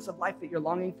fullness of life that you're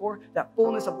longing for, that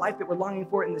fullness of life that we're longing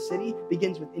for in the city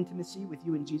begins with intimacy with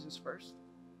you and Jesus first.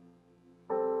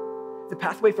 The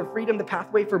pathway for freedom, the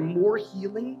pathway for more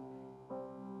healing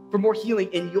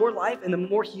in your life, and the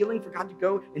more healing for God to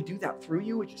go and do that through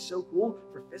you, which is so cool,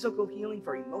 for physical healing,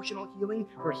 for emotional healing,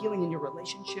 for healing in your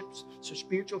relationships, so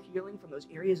spiritual healing from those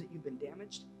areas that you've been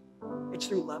damaged. It's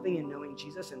through loving and knowing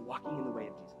Jesus and walking in the way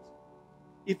of Jesus.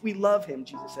 If we love him,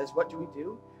 Jesus says, what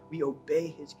do? We obey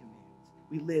his commands.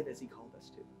 We live as he called us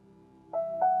to.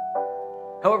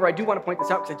 However, I do want to point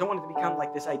this out because I don't want it to become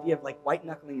like this idea of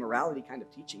white-knuckling morality kind of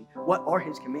teaching. What are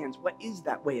his commands? What is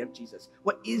that way of Jesus?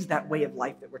 What is that way of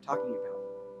life that we're talking about?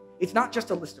 It's not just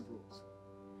a list of rules.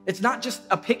 It's not just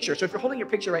a picture. So if you're holding your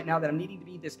picture right now that I'm needing to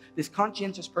be this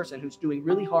conscientious person who's doing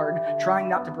really hard, trying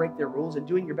not to break their rules and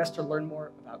doing your best to learn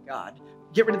more about God,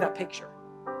 get rid of that picture.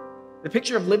 The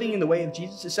picture of living in the way of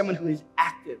Jesus is someone who is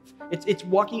active. It's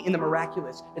walking in the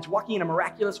miraculous. It's walking in a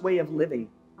miraculous way of living.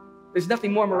 There's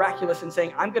nothing more miraculous than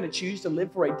saying, I'm going to choose to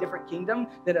live for a different kingdom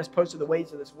than as opposed to the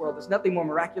ways of this world. There's nothing more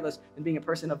miraculous than being a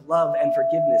person of love and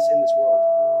forgiveness in this world.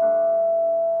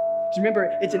 So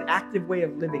remember, it's an active way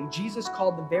of living. Jesus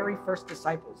called the very first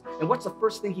disciples. And what's the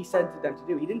first thing he said to them to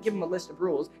do? He didn't give them a list of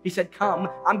rules. He said, come,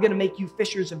 I'm going to make you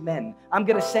fishers of men. I'm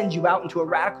going to send you out into a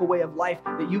radical way of life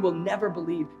that you will never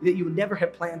believe, that you would never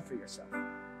have planned for yourself.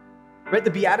 Right? The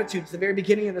Beatitudes, the very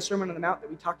beginning of the Sermon on the Mount that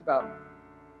we talked about.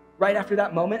 Right after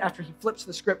that moment, after he flips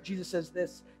the script, Jesus says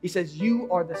this. He says,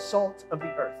 you are the salt of the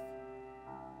earth.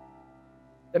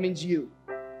 That means you.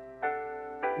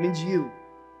 It means you.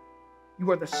 You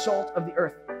are the salt of the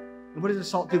earth. And what does the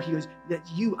salt do? He goes,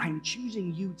 I'm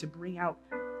choosing you to bring out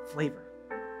flavor.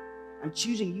 I'm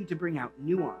choosing you to bring out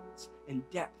nuance and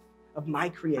depth of my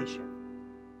creation.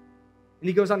 And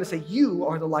he goes on to say, you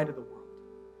are the light of the world.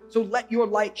 So let your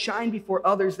light shine before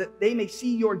others that they may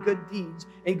see your good deeds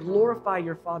and glorify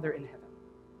your Father in heaven.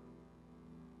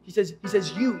 He says,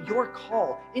 your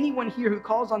call, anyone here who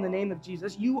calls on the name of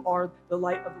Jesus, you are the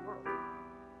light of the world.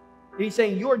 And he's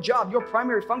saying your job, your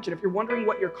primary function, if you're wondering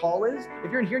what your call is,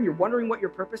 if you're in here and you're wondering what your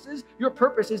purpose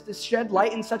is to shed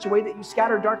light in such a way that you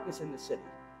scatter darkness in this city.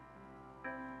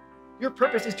 Your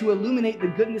purpose is to illuminate the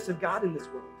goodness of God in this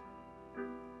world.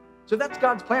 So that's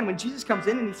God's plan. When Jesus comes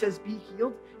in and he says, be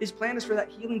healed, his plan is for that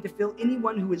healing to fill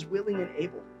anyone who is willing and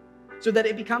able, so that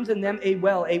it becomes in them a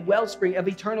wellspring of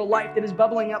eternal life that is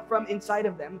bubbling up from inside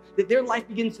of them, that their life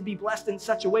begins to be blessed in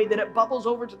such a way that it bubbles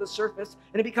over to the surface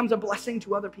and it becomes a blessing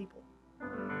to other people.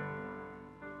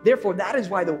 Therefore, that is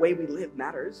why the way we live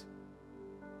matters.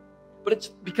 But it's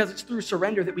because it's through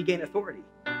surrender that we gain authority.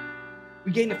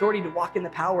 We gain authority to walk in the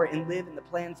power and live in the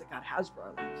plans that God has for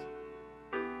our lives.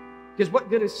 Because what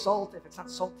good is salt if it's not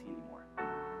salty anymore?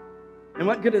 And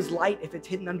what good is light if it's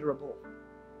hidden under a bowl?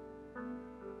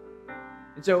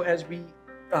 And so as we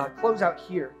close out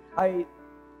here, I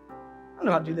don't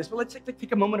know how to do this, but let's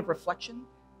take a moment of reflection.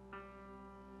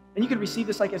 And you can receive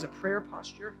this as a prayer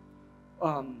posture,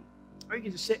 or you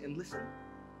can just sit and listen.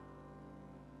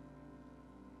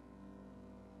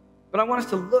 But I want us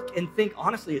to look and think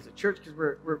honestly as a church, because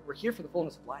we're here for the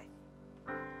fullness of life.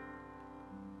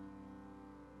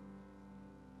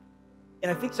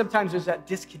 And I think sometimes there's that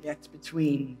disconnect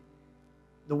between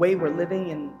the way we're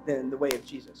living and then the way of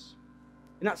Jesus.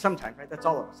 And not sometimes, right? That's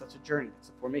all of us. That's a journey. That's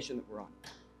a formation that we're on.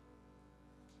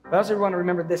 But I also want to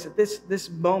remember this, at this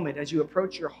moment, as you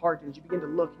approach your heart and as you begin to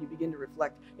look and you begin to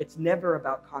reflect, it's never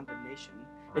about condemnation.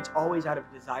 It's always out of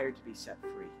a desire to be set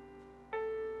free.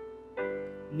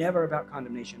 Never about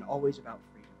condemnation, always about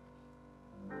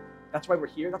freedom. That's why we're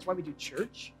here. That's why we do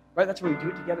church, right? That's why we do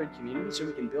it together in community, so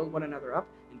we can build one another up,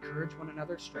 encourage one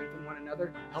another, strengthen one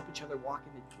another, help each other walk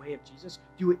in the way of Jesus,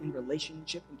 do it in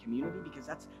relationship and community, because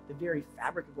that's the very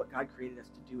fabric of what God created us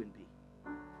to do and be.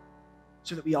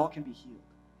 So that we all can be healed,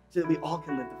 so that we all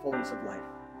can live the fullness of life,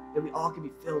 that we all can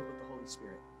be filled with the Holy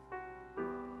Spirit.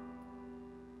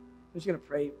 I'm just going to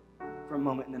pray for a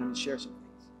moment, and then I'm going to share some things.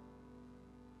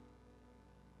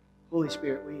 Holy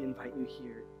Spirit, we invite you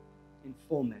here in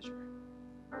full measure.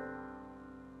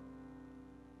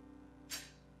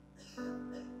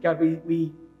 God,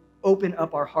 we open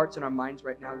up our hearts and our minds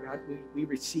right now, God. We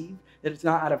receive that it's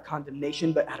not out of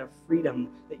condemnation, but out of freedom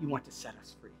that you want to set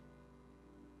us free.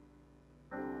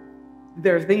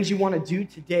 There are things you want to do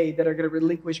today that are going to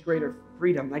relinquish greater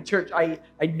freedom. Like, church, I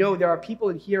know there are people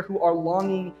in here who are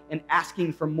longing and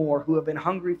asking for more, who have been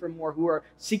hungry for more, who are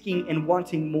seeking and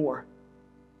wanting more.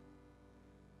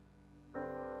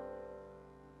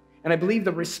 And I believe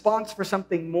the response for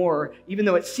something more, even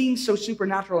though it seems so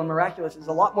supernatural and miraculous, is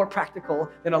a lot more practical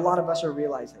than a lot of us are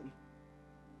realizing.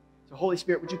 So, Holy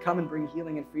Spirit, would you come and bring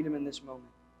healing and freedom in this moment?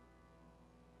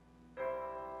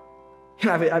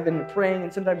 And I've been praying,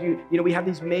 and sometimes we have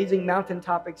these amazing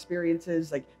mountaintop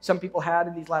experiences like some people had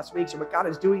in these last weeks, or what God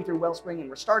is doing through Wellspring, and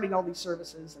we're starting all these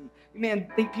services, and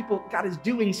God is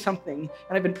doing something,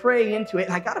 and I've been praying into it,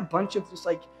 and I got a bunch of just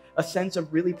like a sense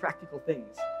of really practical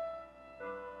things.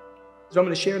 So I'm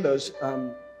going to share those.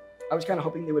 I was kind of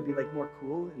hoping they would be like more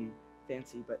cool and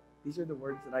fancy, but these are the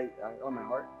words that I on my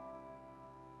heart.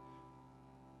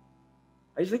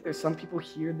 I just think there's some people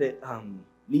here that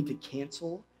need to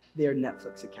cancel their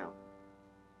Netflix account.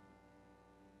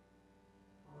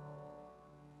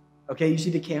 Okay, you just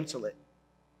need to cancel it.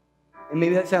 And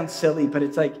maybe that sounds silly, but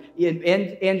it's like,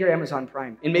 and your Amazon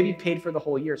Prime. And maybe you paid for the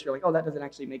whole year, so you're like, oh, that doesn't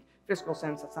actually make fiscal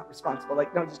sense. That's not responsible.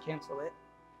 Like, no, just cancel it.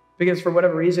 Because for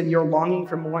whatever reason, you're longing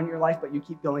for more in your life, but you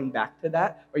keep going back to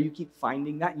that, or you keep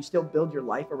finding that. You still build your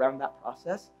life around that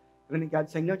process. And then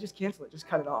God's saying, no, just cancel it. Just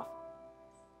cut it off.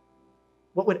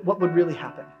 What would really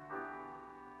happen?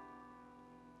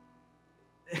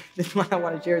 This one I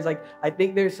want to share is like, I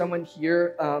think there's someone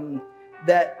here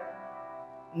that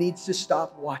needs to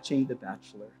stop watching The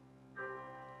Bachelor.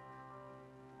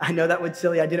 I know that was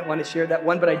silly. I didn't want to share that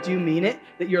one, but I do mean it,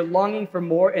 that you're longing for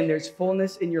more and there's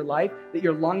fullness in your life that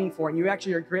you're longing for. And you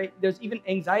actually are great. There's even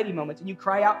anxiety moments and you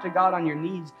cry out to God on your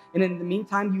knees. And in the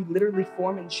meantime, you literally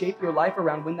form and shape your life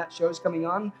around when that show is coming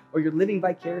on, or you're living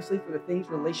vicariously for the things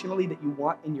relationally that you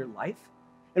want in your life.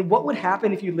 And what would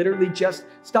happen if you literally just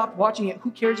stopped watching it?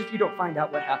 Who cares if you don't find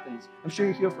out what happens? I'm sure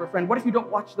you're here for a friend. What if you don't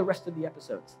watch the rest of the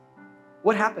episodes?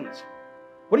 What happens?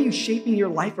 What are you shaping your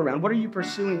life around? What are you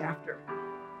pursuing after?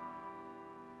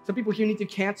 Some people here need to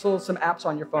cancel some apps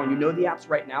on your phone. You know the apps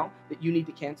right now that you need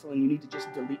to cancel, and you need to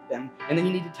just delete them. And then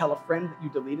you need to tell a friend that you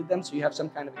deleted them so you have some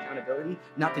kind of accountability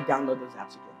not to download those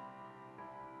apps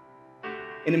again.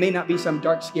 And it may not be some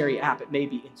dark, scary app. It may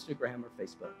be Instagram or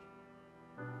Facebook.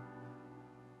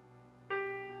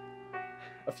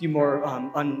 A few more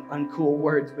uncool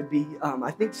words would be, I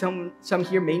think some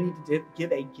here may need to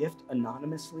give a gift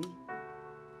anonymously.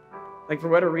 Like, for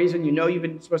whatever reason, you know you've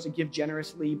been supposed to give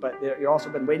generously, but you've also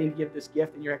been waiting to give this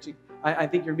gift, and you're actually, I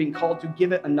think you're being called to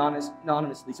give it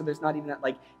anonymously. So there's not even that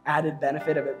like added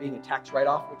benefit of it being a tax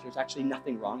write-off, which there's actually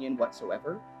nothing wrong in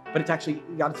whatsoever. But it's actually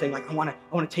God saying, like, I want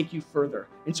to take you further.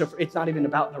 And so it's not even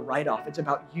about the write-off. It's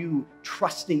about you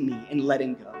trusting me and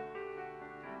letting go.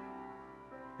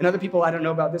 And other people, I don't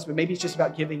know about this, but maybe it's just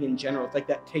about giving in general. It's like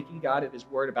that taking God at his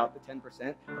word about the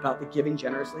 10%, about the giving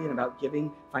generously and about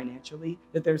giving financially,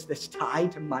 that there's this tie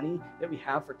to money that we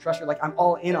have for trust. You're like, I'm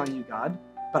all in on you, God,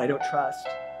 but I don't trust.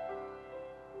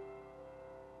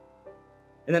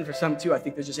 And then for some, too, I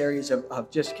think there's just areas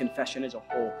of just confession as a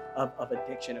whole, of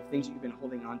addiction, of things that you've been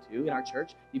holding on to in our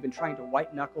church. You've been trying to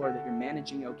white knuckle, or that you're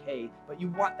managing okay, but you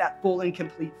want that full and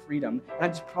complete freedom. And I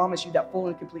just promise you that full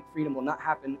and complete freedom will not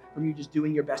happen from you just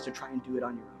doing your best to try and do it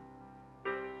on your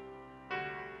own.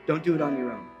 Don't do it on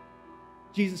your own.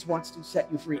 Jesus wants to set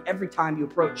you free. Every time you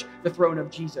approach the throne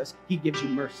of Jesus, he gives you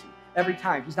mercy. every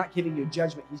time. He's not giving you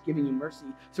judgment. He's giving you mercy.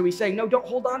 So he's saying, no, don't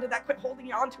hold on to that. Quit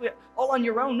holding on to it all on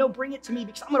your own. No, bring it to me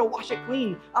because I'm going to wash it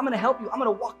clean. I'm going to help you. I'm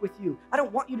going to walk with you. I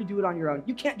don't want you to do it on your own.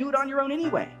 You can't do it on your own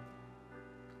anyway.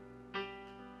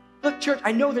 Look, church,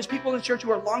 I know there's people in the church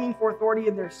who are longing for authority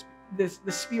in the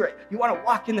Spirit. You want to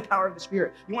walk in the power of the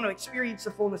Spirit. You want to experience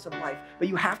the fullness of life, but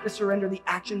you have to surrender the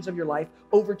actions of your life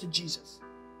over to Jesus.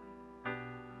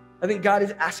 I think God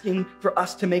is asking for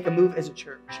us to make a move as a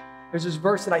church. There's this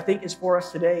verse that I think is for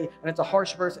us today, and it's a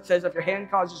harsh verse. It says, if your hand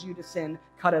causes you to sin,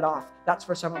 cut it off. That's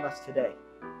for some of us today.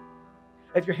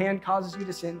 If your hand causes you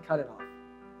to sin, cut it off.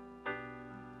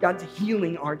 God's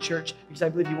healing our church because I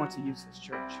believe he wants to use this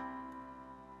church.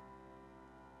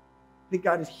 I think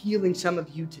God is healing some of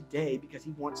you today because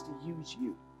he wants to use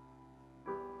you.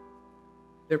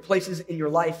 There are places in your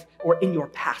life or in your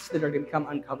past that are going to become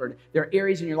uncovered. There are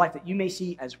areas in your life that you may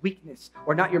see as weakness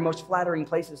or not your most flattering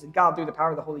places. And God, through the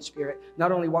power of the Holy Spirit,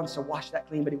 not only wants to wash that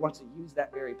clean, but he wants to use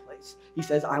that very place. He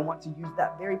says, I want to use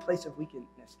that very place of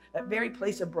weakness, that very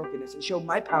place of brokenness, and show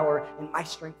my power and my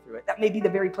strength through it. That may be the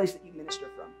very place that you minister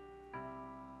from.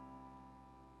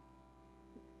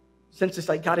 Since it's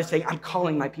like God is saying, I'm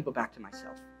calling my people back to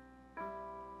myself.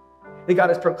 That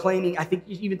God is proclaiming, I think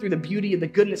even through the beauty and the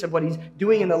goodness of what he's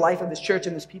doing in the life of this church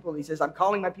and this people, he says, I'm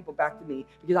calling my people back to me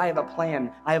because I have a plan.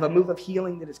 I have a move of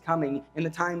healing that is coming, and the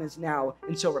time is now,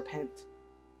 and so repent.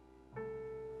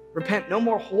 Repent, no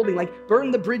more holding, like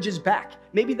burn the bridges back.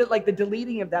 Maybe that like the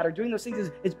deleting of that or doing those things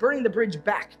is burning the bridge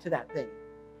back to that thing.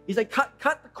 He's like, cut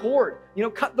the cord,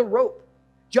 cut the rope.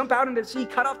 Jump out into the sea,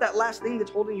 cut off that last thing that's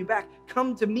holding you back.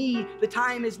 Come to me, the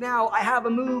time is now. I have a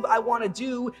move I want to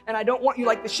do, and I don't want you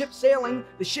like the ship sailing,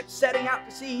 the ship setting out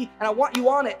to sea, and I want you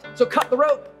on it. So cut the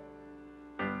rope.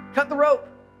 Cut the rope.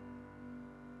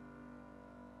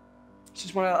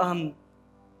 Just want to,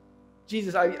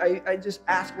 Jesus, I just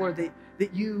ask, Lord,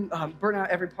 that you burn out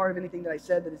every part of anything that I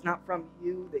said that is not from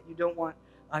you, that you don't want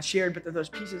shared, but that those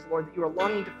pieces, Lord, that you are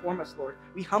longing to form us, Lord.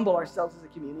 We humble ourselves as a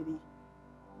community.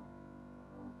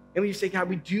 And we just say, God,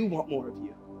 we do want more of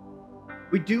you.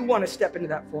 We do want to step into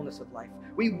that fullness of life.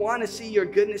 We want to see your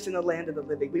goodness in the land of the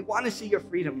living. We want to see your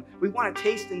freedom. We want to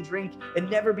taste and drink and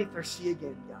never be thirsty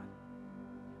again, God.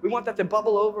 We want that to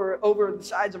bubble over the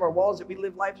sides of our walls, that we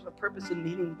live lives with a purpose and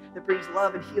meaning that brings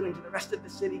love and healing to the rest of the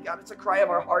city. God, it's a cry of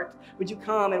our heart. Would you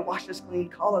come and wash us clean,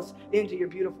 call us into your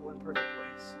beautiful and perfect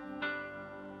ways.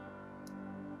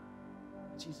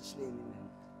 In Jesus' name, amen.